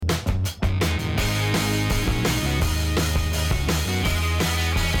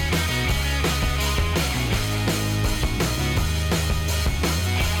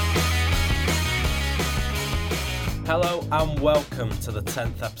Hello and welcome to the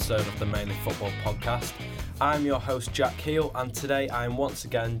 10th episode of the Mainly Football podcast. I'm your host Jack Heel, and today I'm once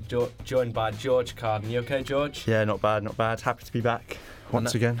again joined by George Carden. You okay, George? Yeah, not bad. Happy to be back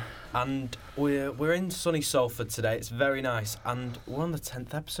once again. And we're in sunny Salford today. It's very nice, and we're on the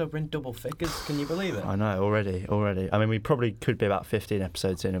 10th episode. We're in double figures. Can you believe it? I know, already. I mean, we probably could be about 15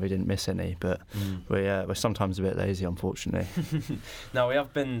 episodes in if we didn't miss any, but we're sometimes a bit lazy, unfortunately. Now, we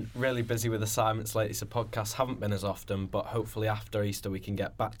have been really busy with assignments lately, so podcasts haven't been as often, but hopefully after Easter we can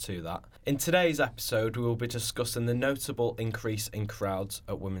get back to that. In today's episode, we will be discussing the notable increase in crowds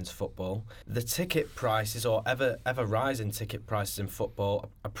at women's football, the ticket prices or ever rising ticket prices in football,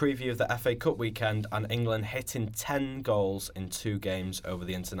 a preview of the FA Cup weekend, and England hitting 10 goals in 2 games over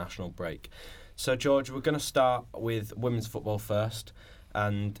the international break. So, George, we're going to start with women's football first,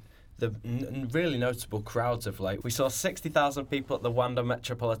 and the really notable crowds of late. We saw 60,000 people at the Wanda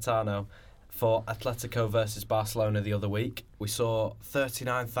Metropolitano for Atletico versus Barcelona the other week. We saw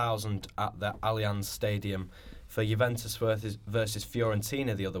 39,000 at the Allianz Stadium for Juventus versus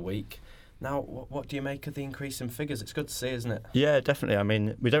Fiorentina the other week. Now, what do you make of the increase in figures? It's good to see, isn't it? Yeah, definitely. I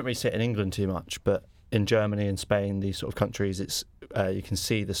mean, we don't really see it in England too much, but in Germany and Spain, these sort of countries, it's you can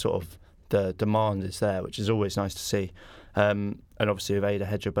see the demand is there, which is always nice to see. And obviously with Ada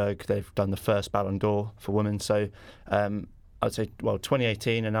Hegerberg, they've done the first Ballon d'Or for women. So I'd say,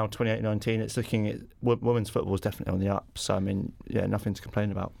 2018 and now 2019, it's looking at women's football is definitely on the up. So, I mean, yeah, nothing to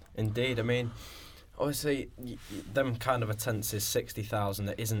complain about. Indeed. I mean, obviously, them kind of attendances, 60,000,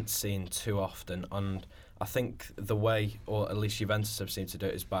 that isn't seen too often. And I think the way, or at least Juventus have seemed to do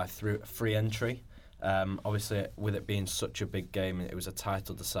it, is by through free entry. Obviously, with it being such a big game, it was a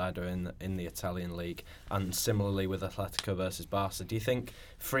title decider in the Italian league, and similarly with Atletico versus Barca. Do you think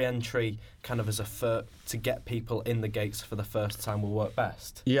free entry, kind of as to get people in the gates for the first time, will work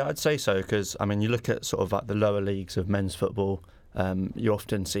best? Yeah, I'd say so, because I mean, you look at sort of like the lower leagues of men's football. You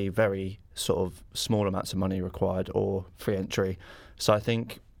often see very sort of small amounts of money required or free entry. So I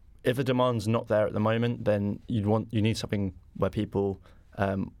think if the demand's not there at the moment, then you need something where people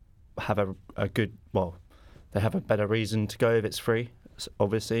have a good, they have a better reason to go if it's free,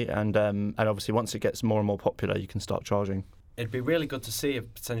 obviously, and obviously once it gets more and more popular, you can start charging. It'd be really good to see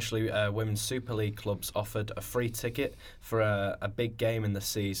if potentially Women's Super League clubs offered a free ticket for a big game in the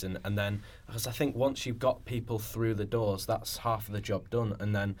season, and then, because I think once you've got people through the doors, that's half of the job done,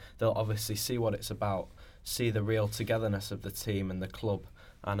 and then they'll obviously see what it's about, see the real togetherness of the team and the club,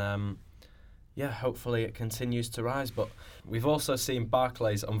 and hopefully it continues to rise. But we've also seen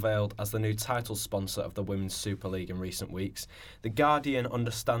Barclays unveiled as the new title sponsor of the Women's Super League in recent weeks. The Guardian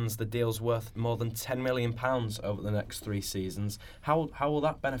understands the deal's worth more than £10 million over the next 3 seasons. How will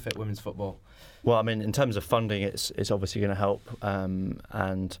that benefit women's football? Well, I mean, in terms of funding, it's obviously going to help.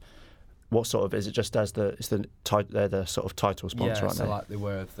 And what sort of is it? Just as they're the sort of title sponsor, aren't they? Yeah, like they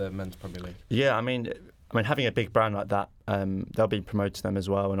were of the Men's Premier League. Yeah, I mean, having a big brand like that, they'll be promoted to them as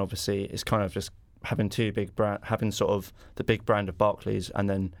well, and obviously it's kind of just having two big having sort of the big brand of Barclays and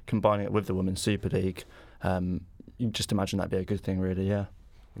then combining it with the Women's Super League. You just imagine that'd be a good thing, really. Yeah.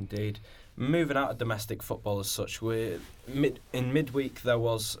 Indeed. Moving out of domestic football as such, in midweek there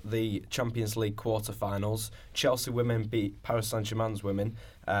was the Champions League quarter-finals. Chelsea women beat Paris Saint-Germain's women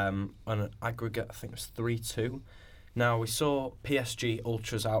on an aggregate, I think it was 3-2. Now, we saw PSG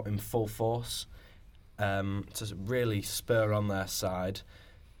ultras out in full force to really spur on their side,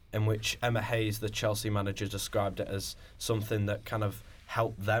 in which Emma Hayes, the Chelsea manager, described it as something that kind of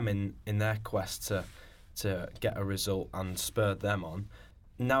helped them in their quest to get a result and spurred them on.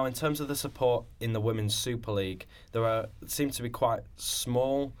 Now, in terms of the support in the Women's Super League, there seem to be quite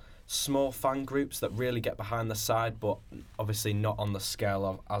small fan groups that really get behind the side, but obviously not on the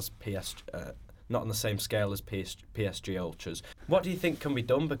scale as PSG. Not on the same scale as PSG ultras. What do you think can be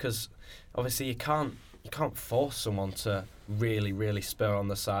done? Because obviously you can't force someone to really, really spur on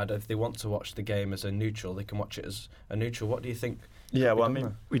the side. If they want to watch the game as a neutral, they can watch it as a neutral. What do you think? Yeah, well, I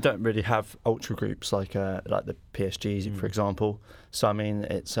mean, we don't really have ultra groups like the PSGs, for example. So I mean,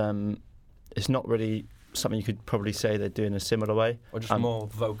 it's not really something you could probably say they do in a similar way. Or just more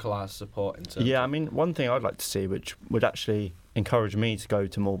vocalised support in terms. Yeah, I mean, one thing I'd like to see, which would actually encourage me to go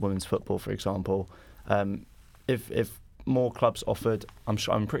to more women's football, for example, if more clubs offered,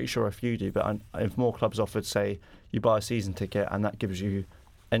 I'm pretty sure a few do, but if more clubs offered, say, you buy a season ticket and that gives you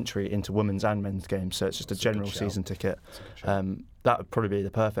entry into women's and men's games, so it's just a general season ticket, that would probably be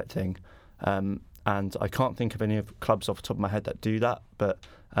the perfect thing. And I can't think of any of clubs off the top of my head that do that, but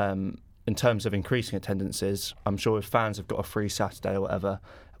in terms of increasing attendances, I'm sure if fans have got a free Saturday or whatever,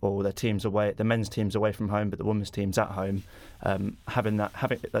 or their teams away, the men's team's away from home, but the women's team's at home, having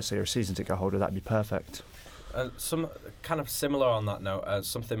let's say you're a season ticket holder, that'd be perfect. Some kind of similar on that note,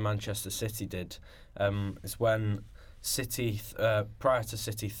 something Manchester City did is when City, prior to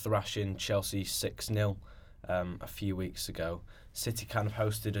City thrashing Chelsea 6-0 a few weeks ago, City kind of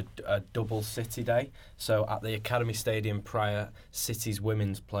hosted a double City day. So at the Academy Stadium prior, City's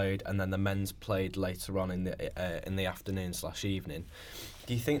women's played, and then the men's played later on in the afternoon/evening.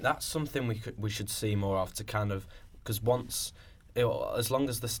 Do you think that's something we should see more of, to kind of, because as long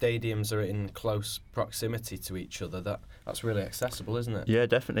as the stadiums are in close proximity to each other, that's really accessible, isn't it? Yeah,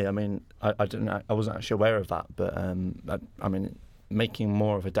 definitely. I mean, I wasn't actually aware of that, but I mean, making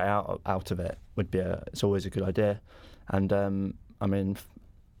more of a day out of it would be it's always a good idea. And I mean,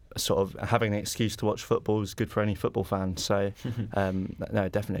 sort of having an excuse to watch football is good for any football fan. So, no,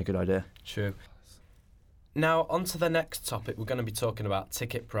 definitely a good idea. True. Now, on to the next topic. We're going to be talking about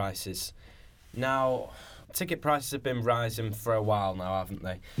ticket prices. Now, ticket prices have been rising for a while now, haven't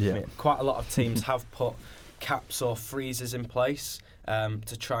they? Yeah. I mean, quite a lot of teams have put caps or freezes in place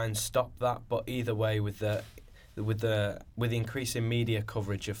to try and stop that. But either way, with the increasing media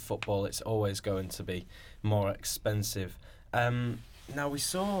coverage of football, it's always going to be more expensive. Now, we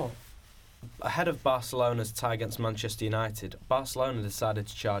saw, ahead of Barcelona's tie against Manchester United, Barcelona decided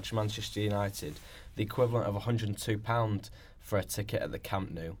to charge Manchester United the equivalent of £102 for a ticket at the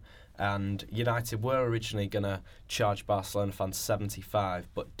Camp Nou. And United were originally going to charge Barcelona fans £75,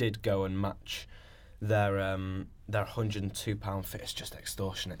 but did go and match their £102 fee. It's just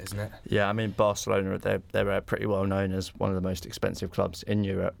extortionate, isn't it? Yeah, I mean, Barcelona, they're pretty well known as one of the most expensive clubs in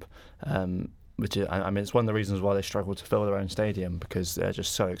Europe. Which is, I mean, it's one of the reasons why they struggle to fill their own stadium, because they're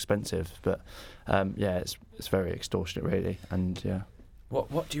just so expensive. But yeah, it's very extortionate, really. And yeah.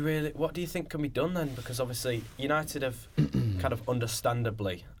 What do you think can be done then? Because obviously United have kind of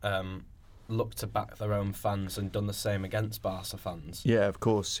understandably looked to back their own fans and done the same against Barca fans. Yeah, of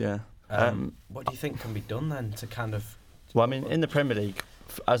course, yeah. What do you think can be done then to kind of? Well, I mean, in the Premier League,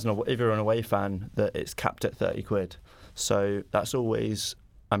 if you're an away fan, that it's capped at £30. So that's always,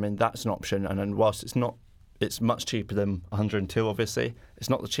 I mean, that's an option. And then whilst it's much cheaper than 102. Obviously, it's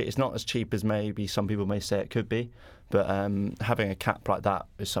not as cheap as maybe some people may say it could be. But having a cap like that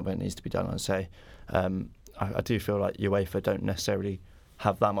is something that needs to be done. I'd say. I do feel like UEFA don't necessarily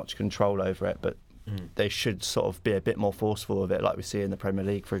have that much control over it, but they should sort of be a bit more forceful of it, like we see in the Premier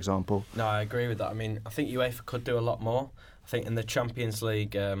League, for example. No, I agree with that. I mean, I think UEFA could do a lot more. I think in the Champions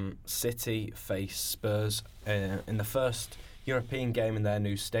League, City face Spurs in the first European game in their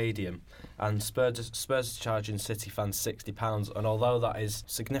new stadium, and Spurs are charging City fans £60, and although that is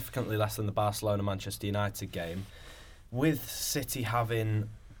significantly less than the Barcelona-Manchester United game, with City having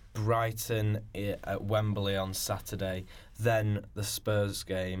Brighton at Wembley on Saturday, then the Spurs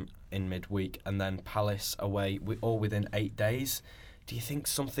game in midweek, and then Palace away, all within 8 days, do you think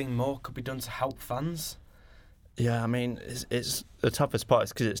something more could be done to help fans? Yeah, I mean, it's the toughest part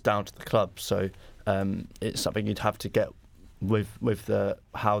is because it's down to the club, so it's something you'd have to get with the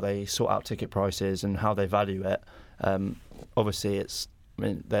how they sort out ticket prices and how they value it. Obviously, I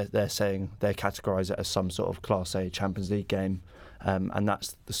mean, they're saying they categorise it as some sort of Class A Champions League game, and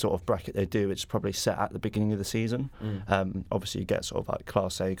that's the sort of bracket they do. It's probably set at the beginning of the season. Obviously, you get sort of like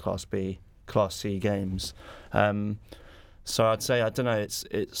Class A, Class B, Class C games. So I'd say, I don't know,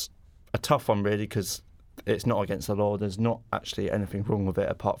 it's a tough one really, because it's not against the law. There's not actually anything wrong with it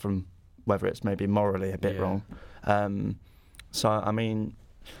apart from whether it's maybe morally a bit wrong. So I mean,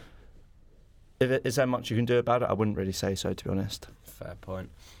 is there much you can do about it? I wouldn't really say so, to be honest. Fair point.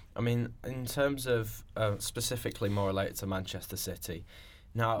 I mean, in terms of specifically more related to Manchester City,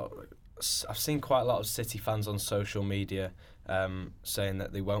 now I've seen quite a lot of City fans on social media saying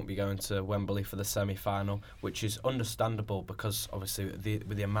that they won't be going to Wembley for the semi-final, which is understandable because obviously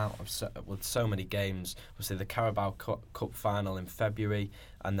with the amount of with so many games, obviously the Carabao Cup final in February,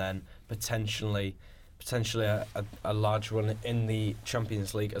 and then potentially a large run in the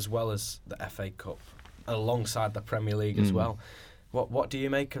Champions League as well as the FA Cup, alongside the Premier League as well. What do you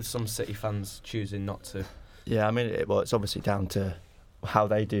make of some City fans choosing not to? Yeah, I mean, it's obviously down to how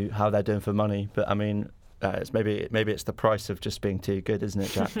they're doing for money, but I mean, it's maybe it's the price of just being too good, isn't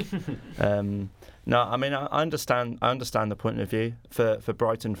it, Jack? No, I mean, I understand the point of view. For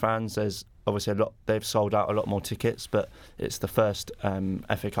Brighton fans, there's obviously a lot. They've sold out a lot more tickets, but it's the first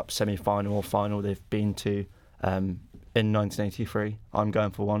FA Cup semi-final or final they've been to in 1983. I'm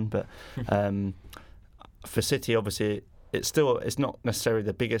going for one, but for City, obviously, it's not necessarily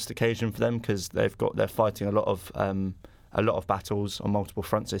the biggest occasion for them because they're fighting a lot of battles on multiple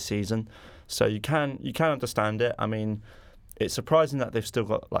fronts this season. So you can understand it. I mean, it's surprising that they've still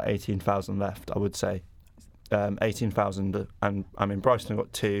got like 18,000 left, I would say. 18,000, and I mean Brighton have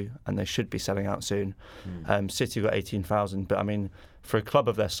got 2, and they should be selling out soon. City got 18,000, but I mean for a club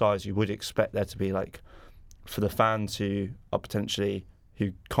of their size, you would expect there to be like, for the fans who are potentially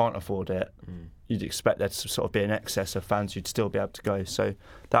who can't afford it, you'd expect there to sort of be an excess of fans who'd still be able to go. So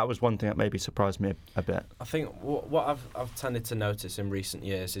that was one thing that maybe surprised me a bit. I think what I've tended to notice in recent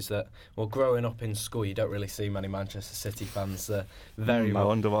years is that, well, growing up in school, you don't really see many Manchester City fans. I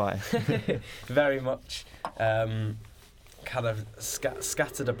wonder why. Very much kind of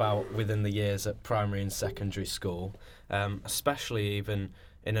scattered about within the years at primary and secondary school, especially even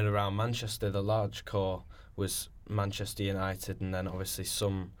in and around Manchester. The large core was Manchester United, and then obviously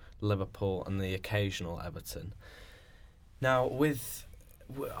some Liverpool and the occasional Everton. Now,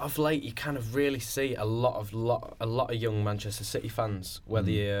 of late, you kind of really see a lot of young Manchester City fans.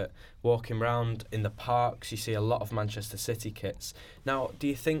 Whether you're walking around in the parks, you see a lot of Manchester City kits. Now, do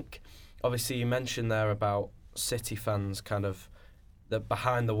you think? Obviously, you mentioned there about City fans kind of that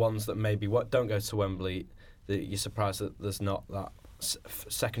behind the ones that maybe don't go to Wembley. That you're surprised that there's not that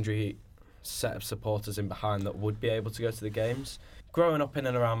secondary set of supporters in behind that would be able to go to the games. Growing up in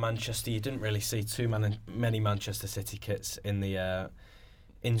and around Manchester, you didn't really see many Manchester City kits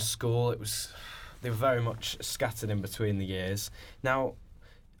in school. They were very much scattered in between the years. Now,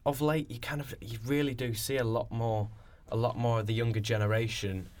 of late, you really do see a lot more of the younger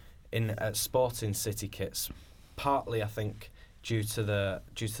generation in sporting City kits. Partly, I think, due to the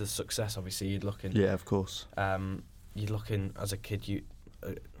success. Obviously, you'd looking. Yeah, of course. You'd looking as a kid.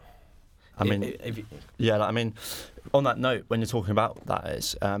 I mean, on that note, when you're talking about that,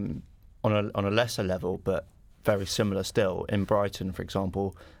 it's on a lesser level, but very similar still. In Brighton, for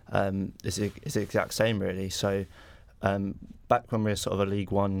example, it's the exact same, really. So back when we were sort of a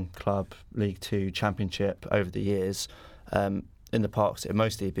League One club, League Two, Championship over the years, in the parks, it'd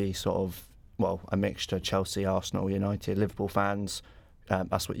mostly be sort of, well, a mixture: Chelsea, Arsenal, United, Liverpool fans.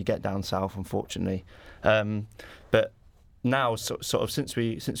 That's what you get down south, unfortunately. But now, sort of since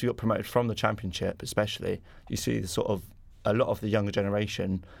we got promoted from the Championship, especially, you see a lot of the younger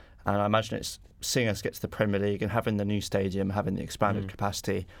generation, and I imagine it's seeing us get to the Premier League and having the new stadium, having the expanded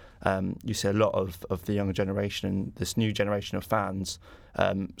capacity. You see a lot of the younger generation and this new generation of fans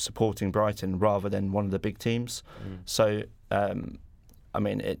supporting Brighton rather than one of the big teams. So, I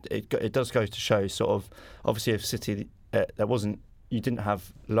mean, it does go to show sort of, obviously, if City you didn't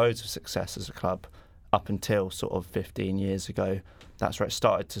have loads of success as a club up until sort of 15 years ago. That's where it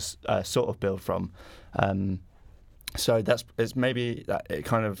started to sort of build from. So it's maybe that it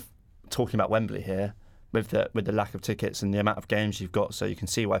kind of talking about Wembley here with the lack of tickets and the amount of games you've got, so you can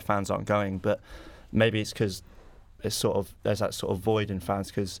see why fans aren't going. But maybe it's because there's that sort of void in fans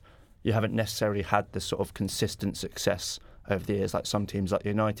because you haven't necessarily had the sort of consistent success over the years, like some teams like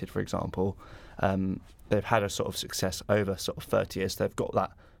United, for example. They've had a sort of success over sort of 30 years. They've got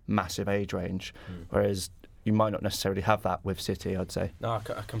that massive age range, whereas you might not necessarily have that with City, I'd say. No,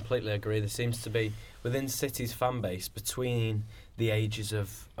 I completely agree. There seems to be, within City's fan base, between the ages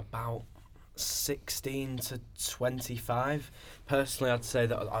of about 16 to 25. Personally, I'd say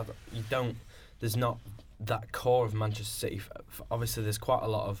that there's not that core of Manchester City. Obviously, there's quite a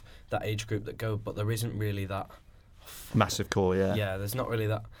lot of that age group that go, but there isn't really that massive core, yeah. Yeah, there's not really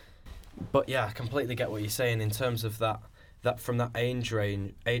that. But yeah, I completely get what you're saying in terms of that from that age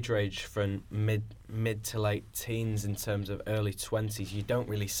range from mid to late teens in terms of early 20s, you don't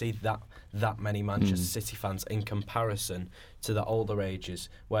really see that many Manchester City fans in comparison to the older ages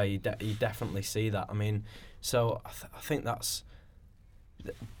where you definitely see that. I mean, so I think that's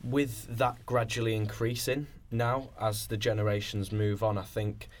with that gradually increasing now as the generations move on. I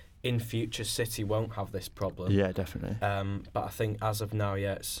think in future City won't have this problem. Yeah, definitely. But I think as of now,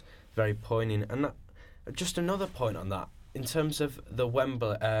 yeah, it's very poignant. And just another point on that. In terms of the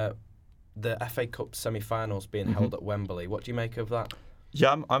Wembley, the FA Cup semi-finals being held at Wembley, what do you make of that?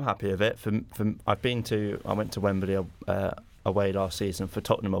 Yeah, I'm happy with it. I went to Wembley away last season for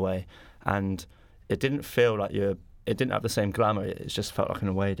Tottenham away, and it didn't feel like it didn't have the same glamour. It just felt like an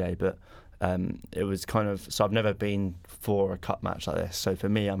away day, but it was kind of. So I've never been for a cup match like this. So for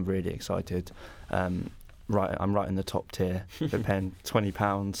me, I'm really excited. I'm right in the top tier. We're paying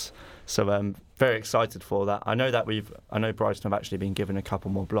 £20, so very excited for that. I know Brighton have actually been given a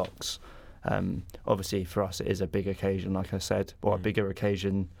couple more blocks. Obviously for us it is a big occasion, like I said, or a bigger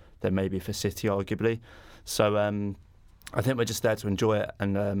occasion than maybe for City, arguably. So I think we're just there to enjoy it,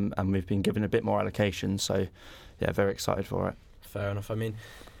 and we've been given a bit more allocation. So yeah, very excited for it. Fair enough. I mean,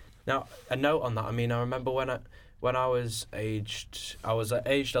 now a note on that. I mean, I remember when I was aged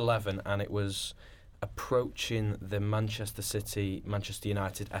 11, and it was approaching the Manchester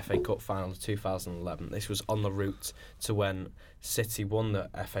United FA Cup final of 2011. This was on the route to when City won the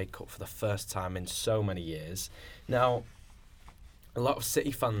FA Cup for the first time in so many years. Now, a lot of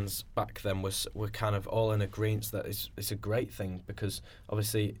City fans back then were kind of all in agreement that it's a great thing, because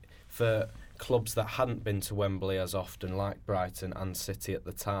obviously for clubs that hadn't been to Wembley as often, like Brighton and City at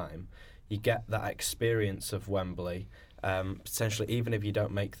the time, you get that experience of Wembley. Potentially, even if you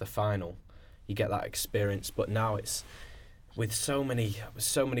don't make the final, you get that experience. But now it's with so many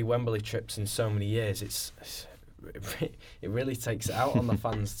Wembley trips in so many years, it really takes it out on the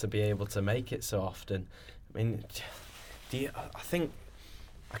fans to be able to make it so often. I mean,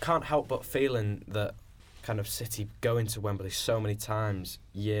 I can't help but feeling that kind of City going to Wembley so many times,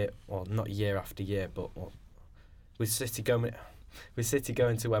 not year after year, but with City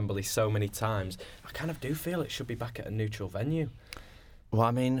going to Wembley so many times, I kind of do feel it should be back at a neutral venue. Well,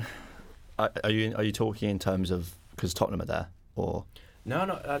 I mean, are you talking in terms of because Tottenham are there, or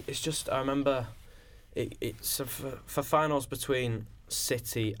no? It's just I remember it's for finals between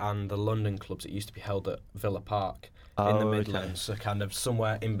City and the London clubs. It used to be held at Villa Park in the Midlands, so kind of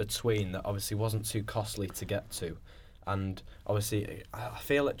somewhere in between that obviously wasn't too costly to get to, and obviously I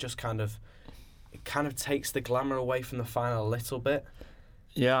feel it just kind of takes the glamour away from the final a little bit.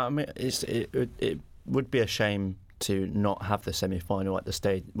 Yeah, I mean it would be a shame to not have the semi-final at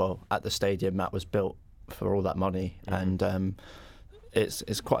the stadium that was built for all that money, and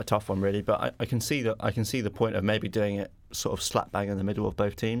it's quite a tough one really. But I can see the point of maybe doing it sort of slap bang in the middle of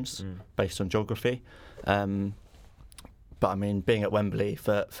both teams based on geography. But I mean, being at Wembley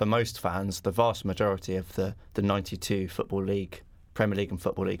for most fans, the vast majority of the 92 Football League, Premier League and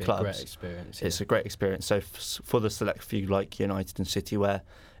Football League clubs, great experience, it's a great experience. So for the select few like United and City, where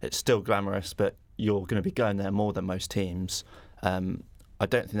it's still glamorous, but you're going to be going there more than most teams, I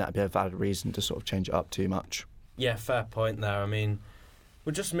don't think that'd be a valid reason to sort of change it up too much. Yeah, fair point there. I mean,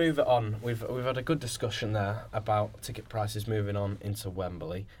 we'll just move it on. We've had a good discussion there about ticket prices moving on into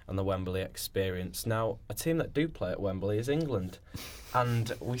Wembley and the Wembley experience. Now, a team that do play at Wembley is England,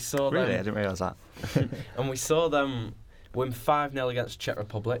 and we saw them. Really, I didn't realise that. And we saw them win 5-0 against Czech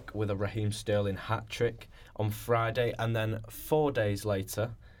Republic with a Raheem Sterling hat-trick on Friday, and then 4 days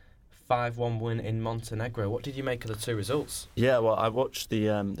later, 5-1 win in Montenegro. What did you make of the two results? Yeah, well, I watched the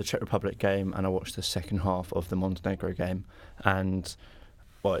Czech Republic game and I watched the second half of the Montenegro game, and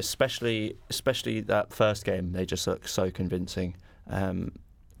well, especially that first game, they just looked so convincing.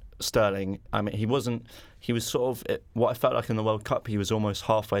 Sterling, I mean, he was sort of what I felt like in the World Cup. He was almost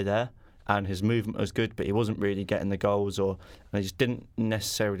halfway there, and his movement was good, but he wasn't really getting the goals, and he just didn't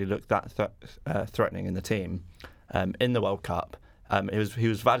necessarily look that threatening in the team. In the World Cup, he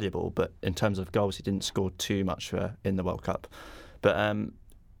was valuable, but in terms of goals, he didn't score too much in the World Cup. But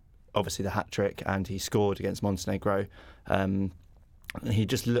obviously the hat trick, and he scored against Montenegro. He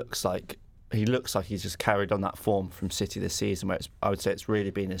just looks like he's just carried on that form from City this season, where I would say it's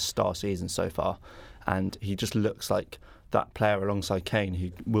really been his star season so far, and he just looks like that player alongside Kane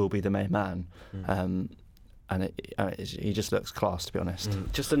who will be the main man. And he just looks class, to be honest.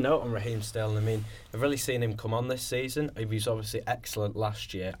 Just a note on Raheem Sterling. I mean, I've really seen him come on this season. He was obviously excellent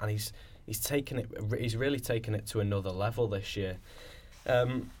last year, and he's really taken it to another level this year.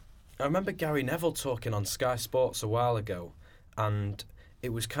 I remember Gary Neville talking on Sky Sports a while ago, and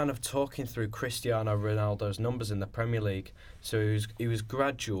it was kind of talking through Cristiano Ronaldo's numbers in the Premier League. So he was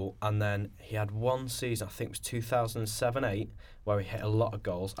gradual, and then he had one season, I think it was 2007-08, where he hit a lot of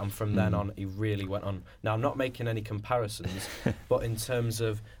goals, and from then on he really went on. Now, I'm not making any comparisons, but in terms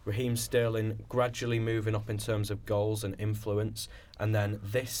of Raheem Sterling gradually moving up in terms of goals and influence, and then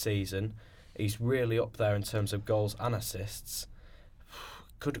this season he's really up there in terms of goals and assists.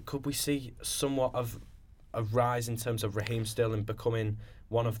 Could we see somewhat of a rise in terms of Raheem Sterling becoming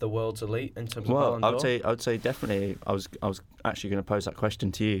one of the world's elite in terms of Ballon d'Or? I would say definitely. I was actually going to pose that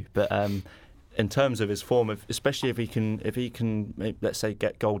question to you, but in terms of his form, especially if he can, let's say,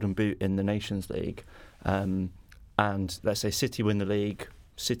 get Golden Boot in the Nations League, and let's say City win the league,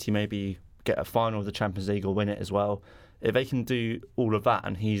 City maybe get a final of the Champions League or win it as well. If they can do all of that,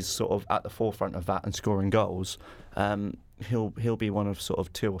 and he's sort of at the forefront of that and scoring goals, he'll be one of sort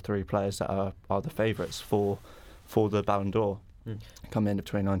of 2 or 3 players that are the favourites for the Ballon d'Or. Come the end of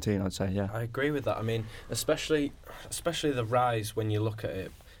 2019, I'd say. Yeah, I agree with that. I mean, especially the rise when you look at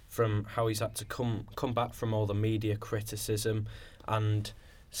it from how he's had to come back from all the media criticism, and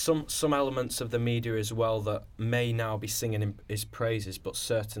some elements of the media as well that may now be singing his praises, but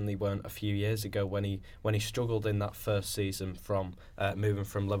certainly weren't a few years ago when he struggled in that first season from moving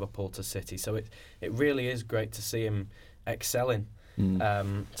from Liverpool to City. So it really is great to see him excelling,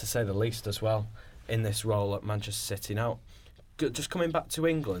 to say the least as well. in this role at Manchester City. Now, just coming back to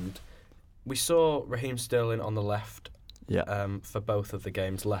England, we saw Raheem Sterling on the left for both of the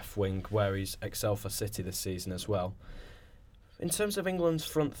games, left wing, where he's excelled for City this season as well. In terms of England's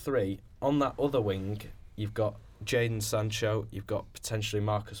front three, on that other wing, you've got Jadon Sancho, you've got potentially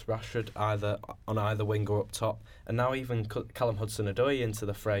Marcus Rashford either on either wing or up top, and now even Callum Hudson-Odoi into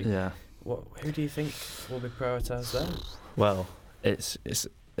the fray. Yeah. Who do you think will be prioritised there? Well, it's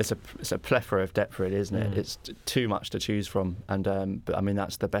a plethora of depth, really, isn't it? It's too much to choose from, and but I mean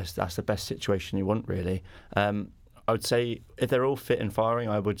that's the best situation you want, really. I would say if they're all fit and firing,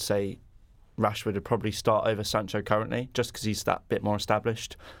 I would say Rashford would probably start over Sancho currently, just because he's that bit more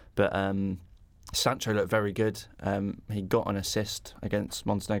established. But Sancho looked very good. He got an assist against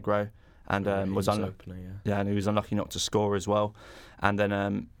Montenegro, and was unlucky. And he was unlucky not to score as well. And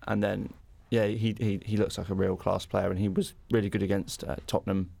then he looks like a real class player, and he was really good against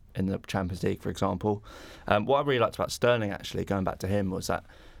Tottenham in the Champions League, for example. What I really liked about Sterling, actually, going back to him, was that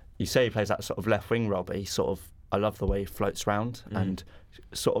you say he plays that sort of left wing role, but I love the way he floats around and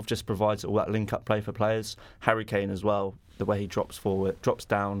sort of just provides all that link-up play for players. Harry Kane as well, the way he drops forward, drops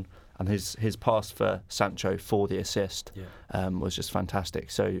down, and his pass for Sancho for the assist was just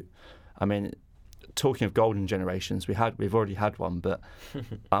fantastic. So, I mean, talking of golden generations, we've already had one, but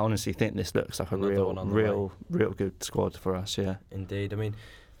I honestly think this looks like a real good squad for us. Yeah, indeed. I mean,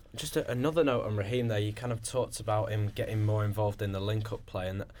 just another note on Raheem there. You kind of talked about him getting more involved in the link-up play,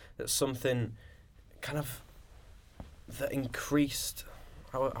 and that's something kind of that increased.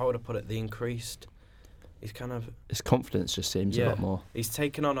 How would I put it? He's kind of... His confidence just seems a lot more. He's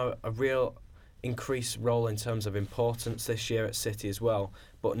taken on a real increased role in terms of importance this year at City as well,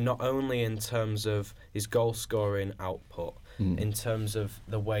 but not only in terms of his goal-scoring output, in terms of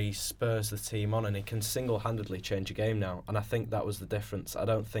the way he spurs the team on, and he can single-handedly change a game now, and I think that was the difference. I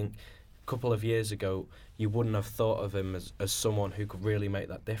don't think a couple of years ago you wouldn't have thought of him as someone who could really make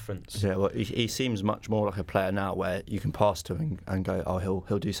that difference. Yeah, well, he seems much more like a player now where you can pass to him and go, oh,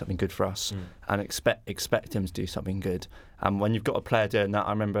 he'll do something good for us, and expect him to do something good. And when you've got a player doing that,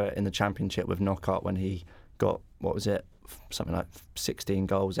 I remember in the Championship with Knockout when he got, something like 16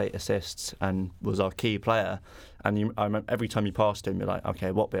 goals, 8 assists, and was our key player. And I remember every time you passed him, you're like,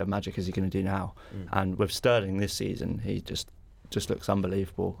 okay, what bit of magic is he going to do now? And with Sterling this season, he just looks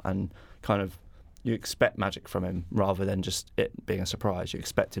unbelievable, and kind of you expect magic from him rather than just it being a surprise. You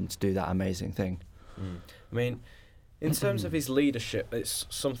expect him to do that amazing thing. I mean, in terms of his leadership, it's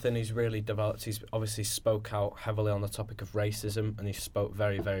something he's really developed. He's obviously spoke out heavily on the topic of racism, and he spoke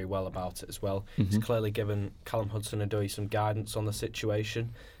very, very well about it as well. He's clearly given Callum Hudson-Odoi some guidance on the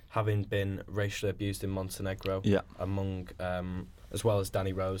situation, having been racially abused in Montenegro, among as well as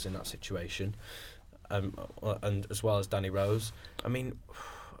Danny Rose in that situation, and as well as Danny Rose. I mean,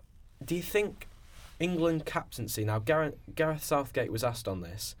 do you think England captaincy... Now, Gareth Southgate was asked on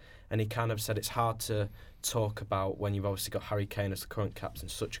this, and he kind of said it's hard to talk about when you've obviously got Harry Kane as the current captain,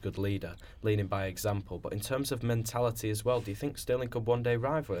 such a good leader, leading by example. But in terms of mentality as well, do you think Sterling could one day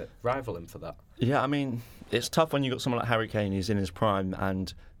rival him for that? Yeah, I mean, it's tough when you've got someone like Harry Kane who's in his prime,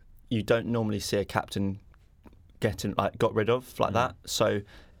 and you don't normally see a captain got rid of like that. So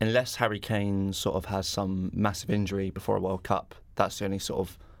unless Harry Kane sort of has some massive injury before a World Cup, that's the only sort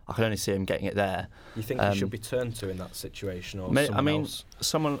of... I can only see him getting it there. You think he should be turned to in that situation, or someone else?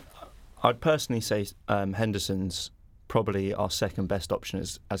 I'd personally say Henderson's probably our second best option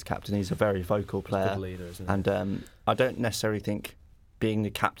as captain. He's a very vocal player. He's a good leader, isn't he? And I don't necessarily think being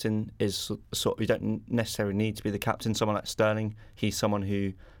the captain is you don't necessarily need to be the captain. Someone like Sterling, he's someone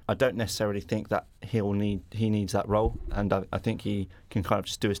who I don't necessarily think that he needs that role, and I think he can kind of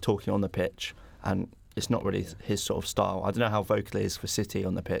just do his talking on the pitch, and it's not really his sort of style. I don't know how vocal he is for City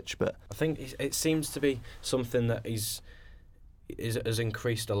on the pitch, but I think it seems to be something that has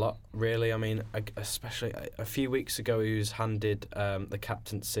increased a lot, really. I mean, especially a few weeks ago, he was handed the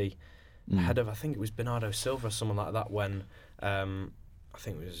captaincy ahead of, I think it was Bernardo Silva or someone like that, when I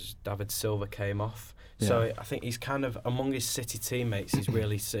think it was David Silva came off. Yeah. So I think he's kind of, among his City teammates, he's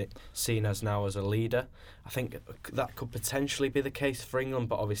really seen as now as a leader. I think that could potentially be the case for England,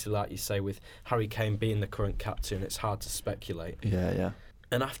 but obviously, like you say, with Harry Kane being the current captain, it's hard to speculate. Yeah.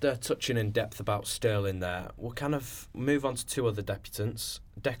 And after touching in depth about Sterling there, we'll kind of move on to two other debutants.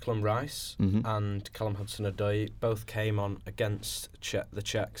 Declan Rice and Callum Hudson-Odoi both came on against the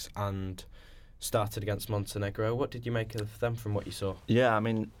Czechs and started against Montenegro. What did you make of them from what you saw? Yeah, I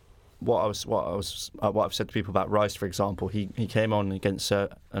mean, what I've said to people about Rice, for example, he came on against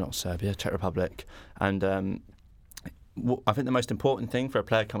not Serbia, Czech Republic, and I think the most important thing for a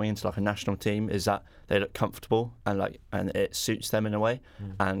player coming into like a national team is that they look comfortable and it suits them in a way.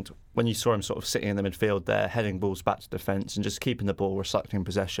 And when you saw him sort of sitting in the midfield there, heading balls back to defence and just keeping the ball, recycling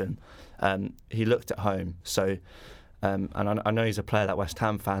possession, he looked at home. So, and I know he's a player that West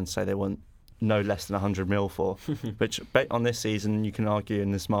Ham fans say they want no less than 100 mil for, which on this season you can argue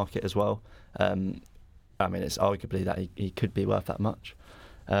in this market as well. I mean, it's arguably that he could be worth that much.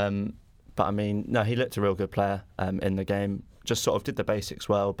 But I mean, no, he looked a real good player in the game. Just sort of did the basics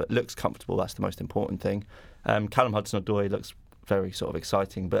well, but looks comfortable. That's the most important thing. Callum Hudson-Odoi looks very sort of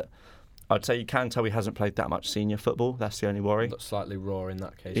exciting, but I'd say you can tell he hasn't played that much senior football. That's the only worry. Looks slightly raw in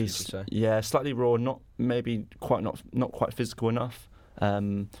that case, would you say? Yeah, slightly raw. Not quite physical enough.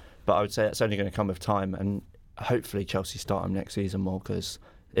 But I would say that's only going to come with time, and hopefully Chelsea start him next season more. Because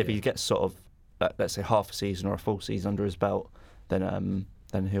if he gets sort of, let's say, half a season or a full season under his belt, then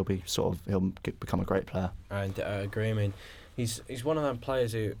he'll become a great player. I agree. I mean, he's one of them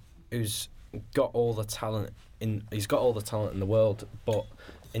players who's got all the talent in the world, but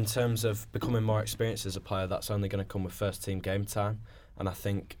in terms of becoming more experienced as a player, that's only going to come with first team game time. And I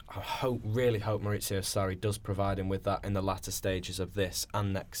really hope Maurizio Sarri does provide him with that in the latter stages of this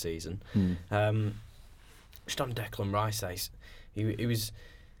and next season. Just on Declan Rice, he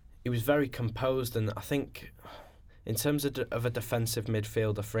was very composed, and I think in terms of a defensive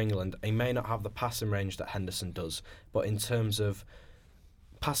midfielder for England, he may not have the passing range that Henderson does, but in terms of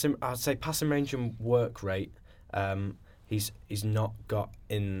passing range and work rate, he's not got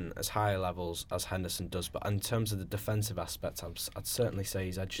in as high levels as Henderson does. But in terms of the defensive aspect, I'd certainly say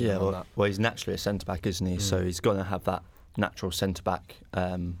he's edging on that. Well, he's naturally a centre-back, isn't he? So he's going to have that natural centre-back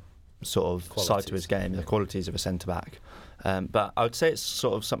sort of qualities, side to his game, the qualities of a centre-back. But I would say it's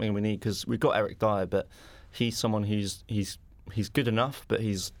sort of something we need, because we've got Eric Dyer, but he's someone he's good enough, but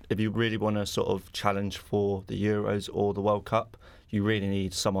if you really want to sort of challenge for the Euros or the World Cup, you really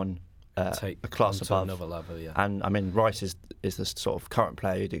need someone a class above. Another level, yeah. And I mean, Rice is the sort of current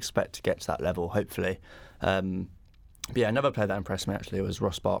player you'd expect to get to that level, hopefully. But yeah, another player that impressed me actually was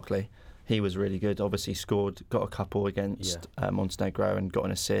Ross Barkley. He was really good. Obviously got a couple against Montenegro and got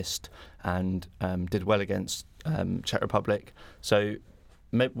an assist, and did well against Czech Republic. So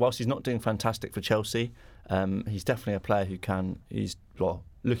whilst he's not doing fantastic for Chelsea, he's definitely a player he's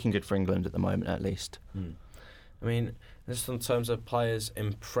looking good for England at the moment, at least. I mean, just in terms of players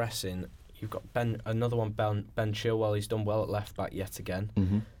impressing, you've got another one, Ben Chilwell. He's done well at left back yet again.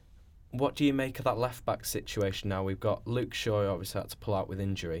 Mm-hmm. What do you make of that left back situation now? We've got Luke Shaw, who obviously had to pull out with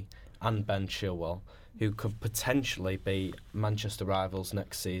injury, and Ben Chilwell, who could potentially be Manchester rivals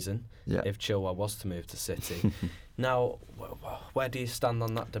next season if Chilwell was to move to City. Now, where do you stand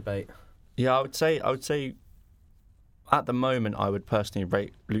on that debate? Yeah, I would say at the moment I would personally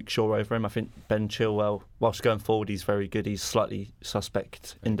rate Luke Shaw over him. I think Ben Chilwell, whilst going forward, he's very good. He's slightly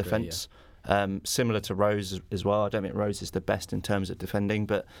suspect in defence. Yeah. Similar to Rose as well. I don't think Rose is the best in terms of defending,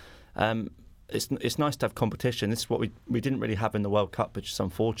 but it's nice to have competition. This is what we didn't really have in the World Cup, which is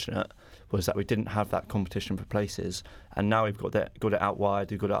unfortunate, was that we didn't have that competition for places. And now we've got it out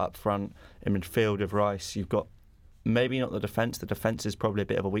wide, we've got it up front. In midfield with Rice, you've got maybe not the defence. The defence is probably a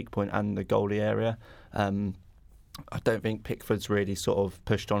bit of a weak point, and the goalie area. I don't think Pickford's really sort of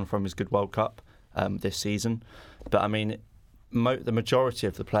pushed on from his good World Cup this season. But I mean, the majority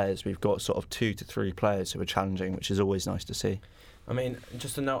of the players, we've got sort of 2 to 3 players who are challenging, which is always nice to see. I mean,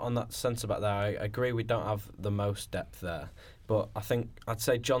 just a note on that centre back there, I agree we don't have the most depth there, but I'd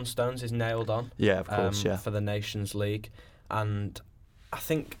say John Stones is nailed on. Yeah, of course, for the Nations League. And I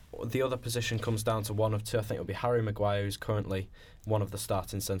think the other position comes down to one of two. I think it'll be Harry Maguire, who's currently one of the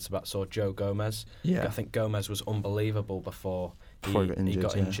starting centre-backs, or Joe Gomez. Yeah. I think Gomez was unbelievable before he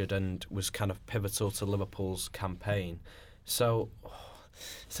got injured and was kind of pivotal to Liverpool's campaign. So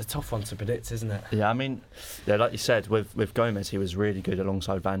it's a tough one to predict, isn't it? Yeah, I mean, like you said, with Gomez, he was really good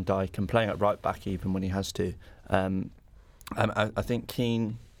alongside Van Dijk and playing at right back even when he has to. I think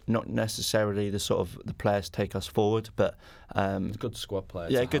Keane, not necessarily the sort of the players take us forward, but good squad player.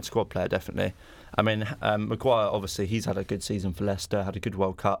 Yeah, good squad player, definitely. I mean, Maguire, obviously, he's had a good season for Leicester, had a good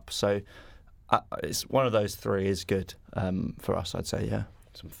World Cup, so it's one of those three is good for us, I'd say. Yeah,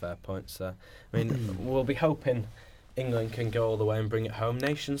 some fair points there. I mean, we'll be hoping England can go all the way and bring it home.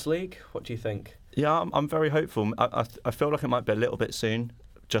 Nations League, what do you think? Yeah, I'm very hopeful. I feel like it might be a little bit soon,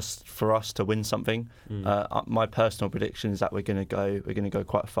 just for us to win something. My personal prediction is that we're going to go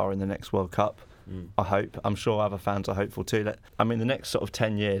quite far in the next World Cup. I hope. I'm sure other fans are hopeful too. I mean, the next sort of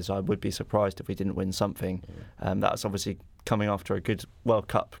 10 years, I would be surprised if we didn't win something. That's obviously coming after a good World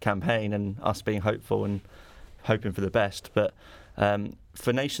Cup campaign and us being hopeful and hoping for the best. But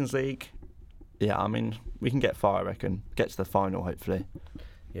for Nations League, Yeah, I mean, we can get far, I reckon. Get to the final, hopefully.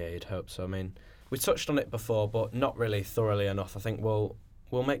 Yeah, you'd hope so. I mean, we touched on it before, but not really thoroughly enough. I think we'll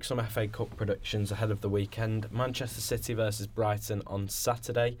make some FA Cup predictions ahead of the weekend. Manchester City versus Brighton on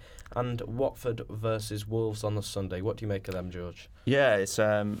Saturday, and Watford versus Wolves on the Sunday. What do you make of them, George? Yeah, it's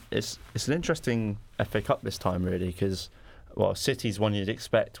an interesting FA Cup this time, really, because City's one you'd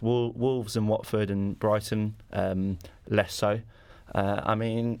expect. Wolves and Watford and Brighton, less so. I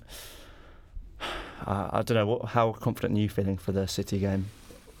mean, I don't know. How confident are you feeling for the City game?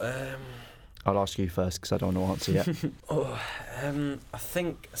 I'll ask you first because I don't want to answer yet. I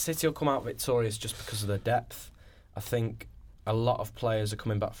think City will come out victorious just because of the depth. I think a lot of players are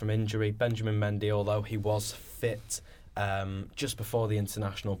coming back from injury. Benjamin Mendy, although he was fit just before the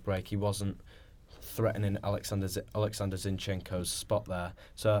international break, he wasn't threatening Alexander Zinchenko's spot there.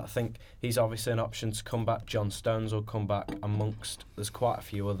 So I think he's obviously an option to come back. John Stones will come back amongst. There's quite a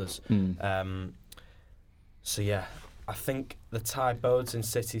few others. So yeah, I think the tie bodes in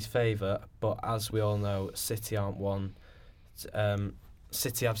City's favour, but as we all know, City aren't one.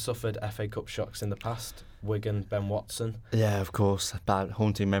 City have suffered FA Cup shocks in the past. Wigan, Ben Watson. Yeah, of course. Bad,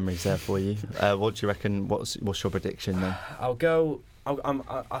 haunting memories there for you. What do you reckon? What's your prediction then?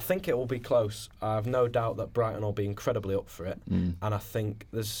 I think it will be close. I have no doubt that Brighton will be incredibly up for it, and I think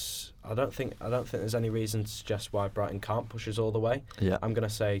I don't think there's any reason to suggest why Brighton can't push us all the way. Yeah, I'm going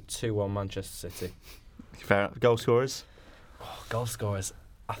to say 2-1 Manchester City. Fair enough. Goal scorers? Goal scorers.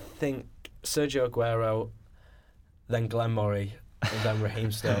 I think Sergio Aguero, then Glenn Murray, and then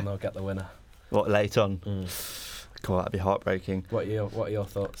Raheem Sterling will get the winner. What, late on? God, that'd be heartbreaking. What are your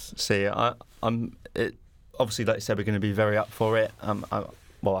thoughts? See, I'm. Obviously, like you said, we're going to be very up for it. I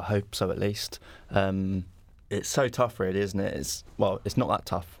hope so at least. It's so tough, really, isn't it? It's not that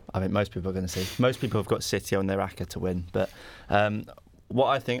tough. I think most people are going to see. Most people have got City on their racket to win. But what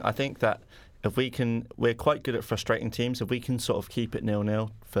I think that if we're quite good at frustrating teams. If we can sort of keep it 0-0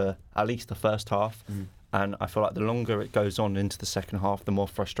 for at least the first half, and I feel like the longer it goes on into the second half, the more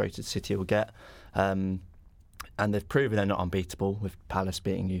frustrated City will get. And they've proven they're not unbeatable with Palace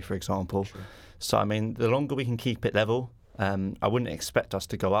beating you, for example. True. So, I mean, the longer we can keep it level, I wouldn't expect us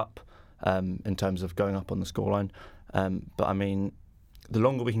to go up in terms of going up on the scoreline. But, I mean, the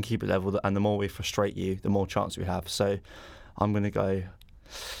longer we can keep it level and the more we frustrate you, the more chance we have. So I'm going to go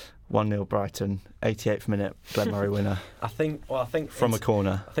 1-0 Brighton, 88th minute, Glenn Murray winner. I think from a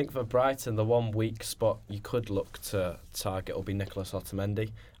corner. I think for Brighton, the one weak spot you could look to target will be Nicolas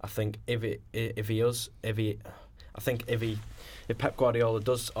Otamendi. I think if Pep Guardiola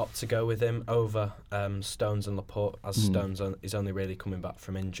does opt to go with him over Stones and Laporte, as Stones is only really coming back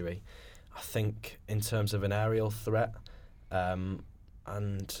from injury, I think in terms of an aerial threat and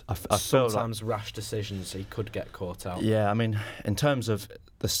sometimes rash decisions, he could get caught out. Yeah, I mean, in terms of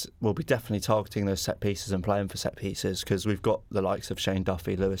this, we'll be definitely targeting those set pieces and playing for set pieces because we've got the likes of Shane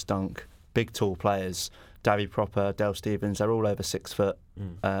Duffy, Lewis Dunk, big tall players. Davy Propper, Dale Stephens, they're all over 6 foot,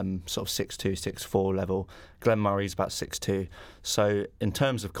 sort of 6'2", 6'4" level. Glenn Murray's about 6'2". So in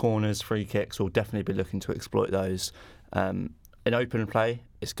terms of corners, free kicks, we'll definitely be looking to exploit those. In open play,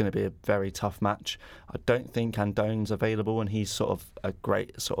 it's going to be a very tough match. I don't think Andone's available, and he's sort of a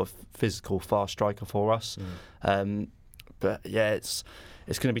great sort of physical, fast striker for us. But yeah, it's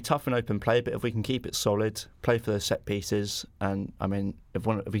going to be tough in open play, but if we can keep it solid, play for those set pieces, and I mean, if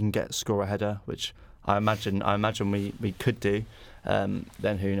we can score a header, which I imagine we could do,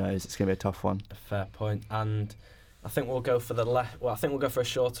 then who knows? It's going to be a tough one. A fair point. And I think we'll go for a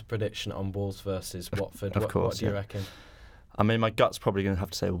shorter prediction on Wolves versus Watford. What do you reckon? I mean, my gut's probably going to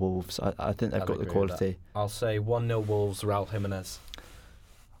have to say Wolves. I think they've got the quality. I'll say 1-0 Wolves, Raul Jimenez.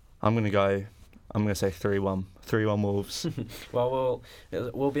 I'm going to say 3-1. 3-1 Wolves. Well,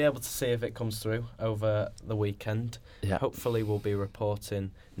 we'll be able to see if it comes through over the weekend. Yeah. Hopefully we'll be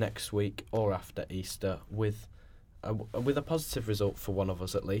reporting next week or after Easter with a positive result for one of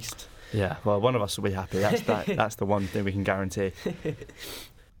us at least. Yeah, well, one of us will be happy. That's the one thing we can guarantee.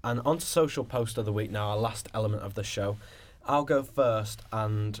 And on to social post of the week now, our last element of the show. I'll go first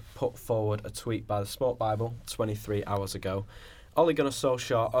and put forward a tweet by the Sport Bible 23 hours ago. Ole Gunnar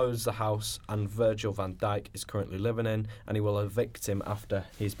Solskjaer owns the house and Virgil van Dijk is currently living in, and he will evict him after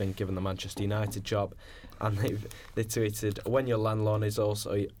he's been given the Manchester United job. And they tweeted, when your landlord is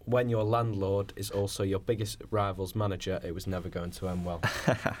also your biggest rival's manager, it was never going to end well.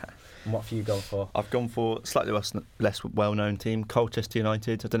 And what have you gone for? I've gone for a slightly less well-known team, Colchester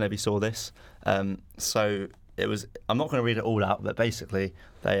United. I don't know if you saw this. So it was. I'm not going to read it all out, but basically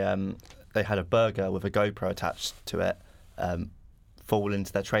they had a burger with a GoPro attached to it fall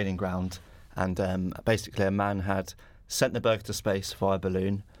into their training ground, and basically a man had sent the burger to space via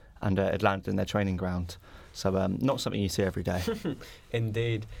balloon, and it landed in their training ground. So not something you see every day.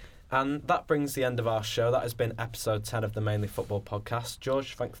 Indeed. And that brings the end of our show. That has been episode 10 of the Mainly Football podcast.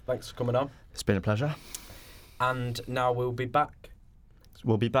 George, thanks for coming on. It's been a pleasure. And now we'll be back.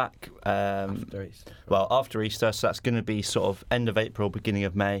 We'll be back After Easter. Well, after Easter, so that's going to be sort of end of April, beginning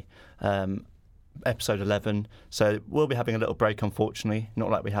of May, episode 11. So we'll be having a little break, unfortunately. Not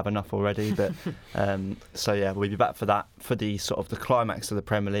like we have enough already, but so yeah, we'll be back for that, for the sort of the climax of the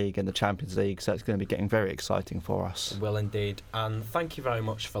Premier League and the Champions League. So it's going to be getting very exciting for us. Will indeed. And thank you very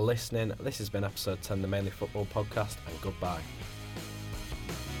much for listening. This has been episode 10 of the Mainly Football podcast, and goodbye.